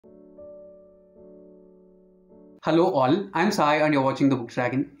Hello all, I'm Sai and you're watching the Book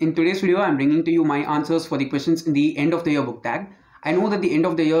Dragon. In today's video, I'm bringing to you my answers for the questions in the end of the year book tag. I know that the end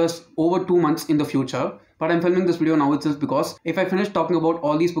of the year is over 2 months in the future, but I'm filming this video now itself because if I finish talking about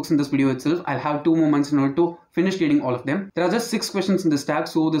all these books in this video itself, I'll have 2 more months in order to finish reading all of them. There are just 6 questions in this tag,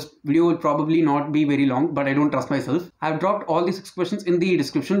 so this video will probably not be very long, but I don't trust myself. I've dropped all the 6 questions in the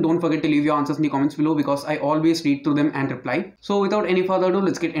description. Don't forget to leave your answers in the comments below because I always read through them and reply. So without any further ado,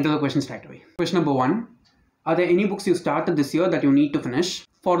 let's get into the questions right away. Question number 1. Are there any books you started this year that you need to finish?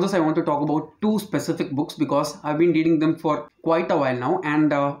 For this, I want to talk about 2 specific books because I've been reading them for quite a while now,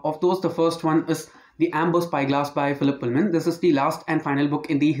 and of those, the first one is The Amber Spyglass by Philip Pullman. This is the last and final book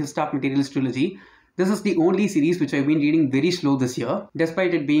in the His Dark Materials trilogy. This is the only series which I've been reading very slow this year,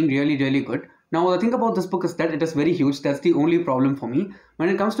 despite it being really good. Now, the thing about this book is that it is very huge. That's the only problem for me. When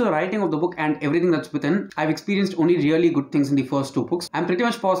it comes to the writing of the book and everything that's within, I've experienced only really good things in the first 2 books. I'm pretty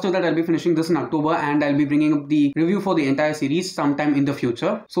much positive that I'll be finishing this in October and I'll be bringing up the review for the entire series sometime in the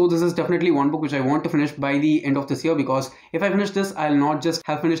future. So this is definitely one book which I want to finish by the end of this year, because if I finish this, I'll not just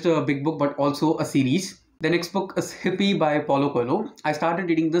have finished a big book but also a series. The next book is Hippie by Paulo Coelho. I started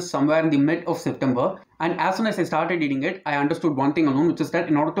reading this somewhere in the mid of September, and as soon as I started reading it, I understood one thing alone, which is that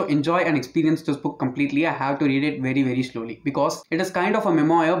in order to enjoy and experience this book completely, I have to read it very slowly, because it is kind of a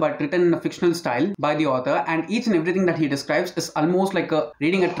memoir but written in a fictional style by the author, and each and everything that he describes is almost like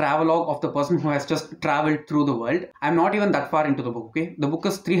reading a travelogue of the person who has just traveled through the world. I'm not even that far into the book, okay? The book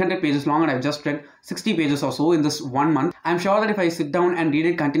is 300 pages long and I've just read 60 pages or so in this 1 month. I'm sure that if I sit down and read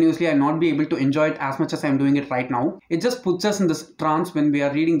it continuously, I'll not be able to enjoy it as much as I'm doing it right now. It just puts us in this trance when we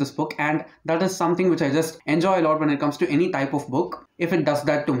are reading this book, and that is something which I just enjoy a lot when it comes to any type of book, if it does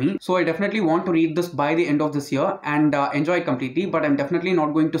that to me. So I definitely want to read this by the end of this year and enjoy it completely, but I'm definitely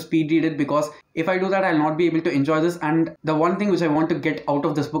not going to speed read it, because if I do that, I'll not be able to enjoy this, and the one thing which I want to get out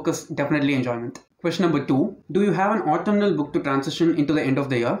of this book is definitely enjoyment. Question number 2. Do you have an autumnal book to transition into the end of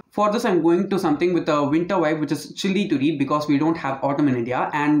the year? For this, I'm going to something with a winter vibe, which is chilly to read because we don't have autumn in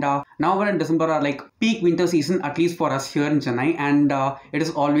India, and November and December are like peak winter season, at least for us here in Chennai, and it is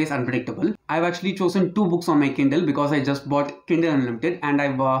always unpredictable. I've actually chosen 2 books on my Kindle because I just bought Kindle Unlimited, and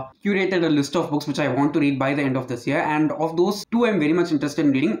I've curated a list of books which I want to read by the end of this year, and of those, 2 I'm very much interested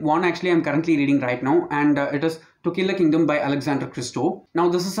in reading. One actually I'm currently reading right now, and it is To Kill a Kingdom by Alexander Christo. Now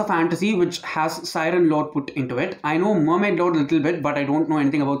this is a fantasy which has Siren Lord put into it. I know Mermaid Lord a little bit, but I don't know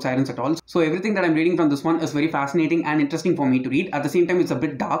anything about sirens at all. So everything that I'm reading from this one is very fascinating and interesting for me to read. At the same time, it's a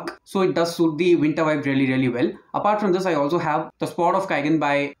bit dark, so it does suit the winter vibe really well. Apart from this, I also have The Sword of Kaigen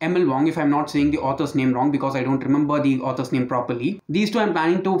by M.L. Wang, if I'm not saying the author's name wrong, because I don't remember the author's name properly. These 2 I'm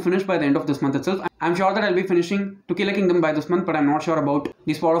planning to finish by the end of this month itself. I'm sure that I'll be finishing To Kill a Kingdom by this month, but I'm not sure about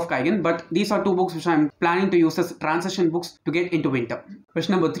The Sword of Kaigen. But these are 2 books which I'm planning to use as transition books to get into winter.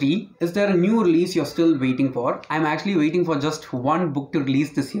 Question number 3. Is there a new release you're still waiting for? I'm actually waiting for just 1 book to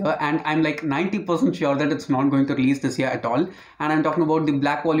release this year, and I'm like 90% sure that it's not going to release this year at all. And I'm talking about The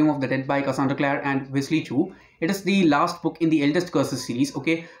Black Volume of the Dead by Cassandra Clare and Wesley Chu. It is the last book in the Eldest Curses series,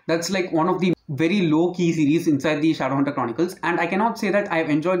 okay? That's like one of the very low-key series inside the Shadowhunter Chronicles, and I cannot say that I've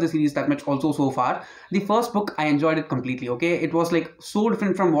enjoyed the series that much also so far. The first book, I enjoyed it completely, okay? It was like so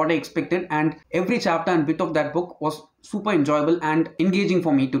different from what I expected, and every chapter and bit of that book was super enjoyable and engaging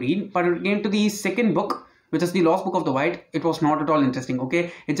for me to read. But when it came to the second book, which is The Lost Book of the White, it was not at all interesting,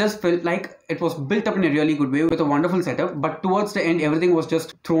 okay? It just felt like it was built up in a really good way with a wonderful setup, but towards the end, everything was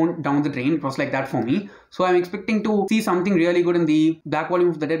just thrown down the drain. It was like that for me. So I'm expecting to see something really good in The Black Volume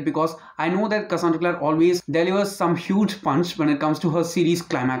of the Dead, because I know that Cassandra Clare always delivers some huge punch when it comes to her series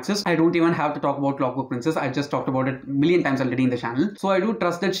climaxes. I don't even have to talk about Clockwork Princess. I just talked about it a million times already in the channel. So I do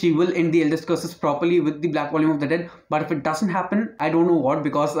trust that she will end the Eldest Curses properly with The Black Volume of the Dead. But if it doesn't happen, I don't know what,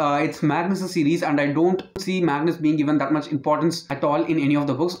 because it's Magnus' series and I don't see Magnus being given that much importance at all in any of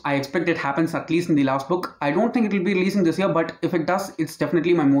the books. I expect it happens at least in the last book. I don't think it will be releasing this year, but if it does, it's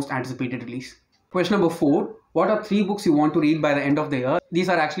definitely my most anticipated release. Question number 4. What are 3 books you want to read by the end of the year? These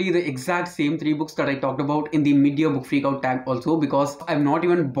are actually the exact same 3 books that I talked about in the mid-year book freakout tag also, because I've not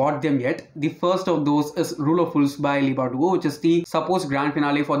even bought them yet. The first of those is Rule of Fools by Leigh Bardugo, which is the supposed grand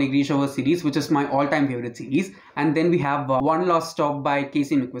finale for the Grishaverse series, which is my all-time favorite series. And then we have One Last Stop by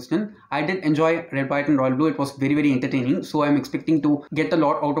Casey McQuiston. I did enjoy Red, White and Royal Blue. It was very entertaining, so I'm expecting to get a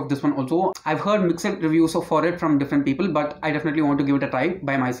lot out of this one also. I've heard mixed reviews for it from different people, but I definitely want to give it a try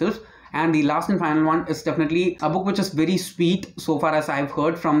by myself. And the last and final one is definitely a book which is very sweet so far as I've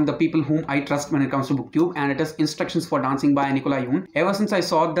heard from the people whom I trust when it comes to Booktube, and it is Instructions for Dancing by Nicola Yoon. Ever since I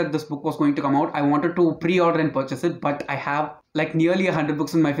saw that this book was going to come out, I wanted to pre-order and purchase it, but I have like nearly 100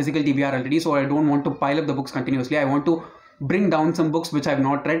 books in my physical TBR already, so I don't want to pile up the books continuously. I want to bring down some books which I've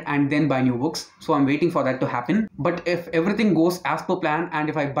not read and then buy new books. So I'm waiting for that to happen. But if everything goes as per plan and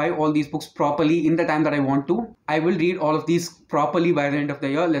if I buy all these books properly in the time that I want to, I will read all of these properly by the end of the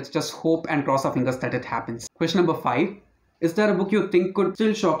year. Let's just hope and cross our fingers that it happens. Question number 5. Is there a book you think could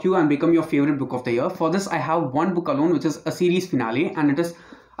still shock you and become your favorite book of the year? For this, I have one book alone, which is a series finale, and it is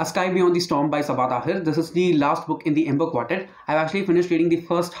A Sky Beyond the Storm by Sabaa Tahir. This is the last book in the Ember Quartet. I've actually finished reading the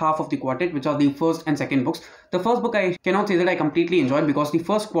first half of the quartet, which are the first and second books. The first book I cannot say that I completely enjoyed because the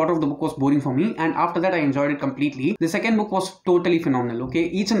first quarter of the book was boring for me, and after that I enjoyed it completely. The second book was totally phenomenal, okay?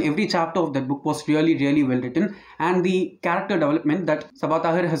 Each and every chapter of that book was really well written, and the character development that Sabaa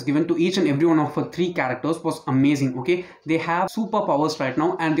Tahir has given to each and every one of her 3 characters was amazing, okay? They have superpowers right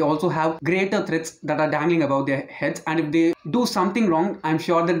now, and they also have greater threats that are dangling above their heads, and if they do something wrong, I'm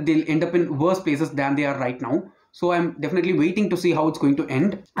sure that they'll end up in worse places than they are right now. So I'm definitely waiting to see how it's going to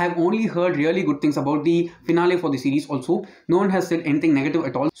end. I've only heard really good things about the finale for the series also. No one has said anything negative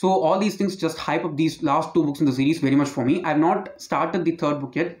at all. So all these things just hype up these last 2 books in the series very much for me. I've not started the 3rd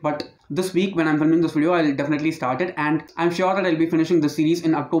book yet, but this week when I'm filming this video, I'll definitely start it, and I'm sure that I'll be finishing the series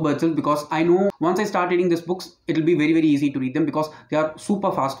in October itself because I know once I start reading these books, it'll be very easy to read them because they are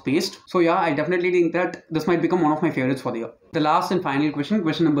super fast paced. So yeah, I definitely think that this might become one of my favorites for the year. The last and final question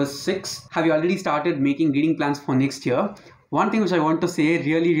number 6. Have you already started making reading plans for next year? One thing which I want to say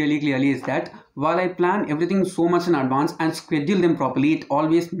really clearly is that while I plan everything so much in advance and schedule them properly, it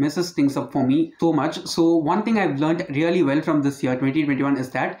always messes things up for me so much. So one thing I've learned really well from this year 2021 is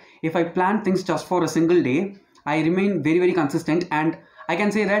that if I plan things just for a single day, I remain very consistent, and I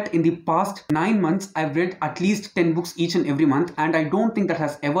can say that in the past 9 months, I've read at least 10 books each and every month, and I don't think that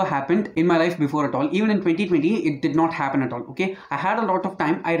has ever happened in my life before at all. Even in 2020, it did not happen at all, okay? I had a lot of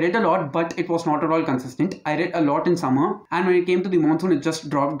time, I read a lot, but it was not at all consistent. I read a lot in summer, and when it came to the monsoon, it just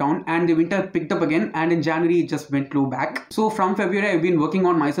dropped down, and the winter picked up again, and in January, it just went low back. So from February, I've been working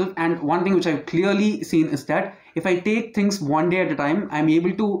on myself, and one thing which I've clearly seen is that if I take things one day at a time, I'm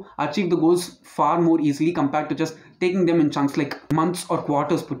able to achieve the goals far more easily compared to just taking them in chunks like months or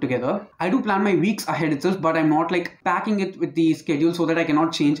quarters put together. I do plan my weeks ahead itself, but I'm not like packing it with the schedule so that I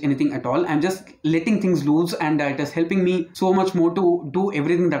cannot change anything at all. I'm just letting things loose, and it is helping me so much more to do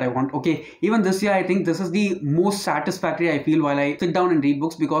everything that I want. Okay, even this year, I think this is the most satisfactory I feel while I sit down and read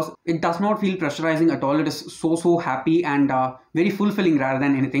books because it does not feel pressurizing at all. It is so happy and very fulfilling rather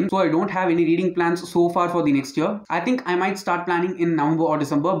than anything. So I don't have any reading plans so far for the next year. I think I might start planning in November or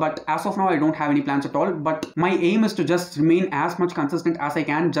December, but as of now, I don't have any plans at all. But my aim is to just remain as much consistent as I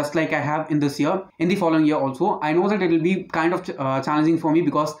can, just like I have in this year, in the following year also. I know that it will be kind of challenging for me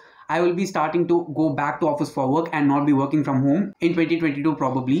because I will be starting to go back to office for work and not be working from home in 2022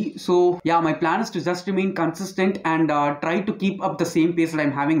 probably. So yeah, my plan is to just remain consistent and try to keep up the same pace that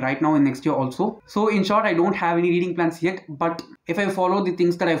I'm having right now in next year also. So in short, I don't have any reading plans yet, but if I follow the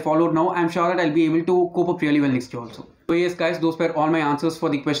things that I followed now, I'm sure that I'll be able to cope up really well next year also. So yes guys, those were all my answers for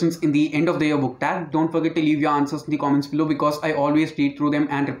the questions in the end of the year book tag. Don't forget to leave your answers in the comments below because I always read through them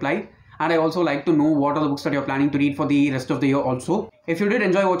and reply. And I also like to know what are the books that you're planning to read for the rest of the year also. If you did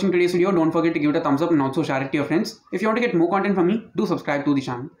enjoy watching today's video, don't forget to give it a thumbs up and also share it to your friends. If you want to get more content from me, do subscribe to the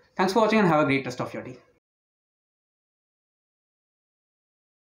channel. Thanks for watching and have a great rest of your day.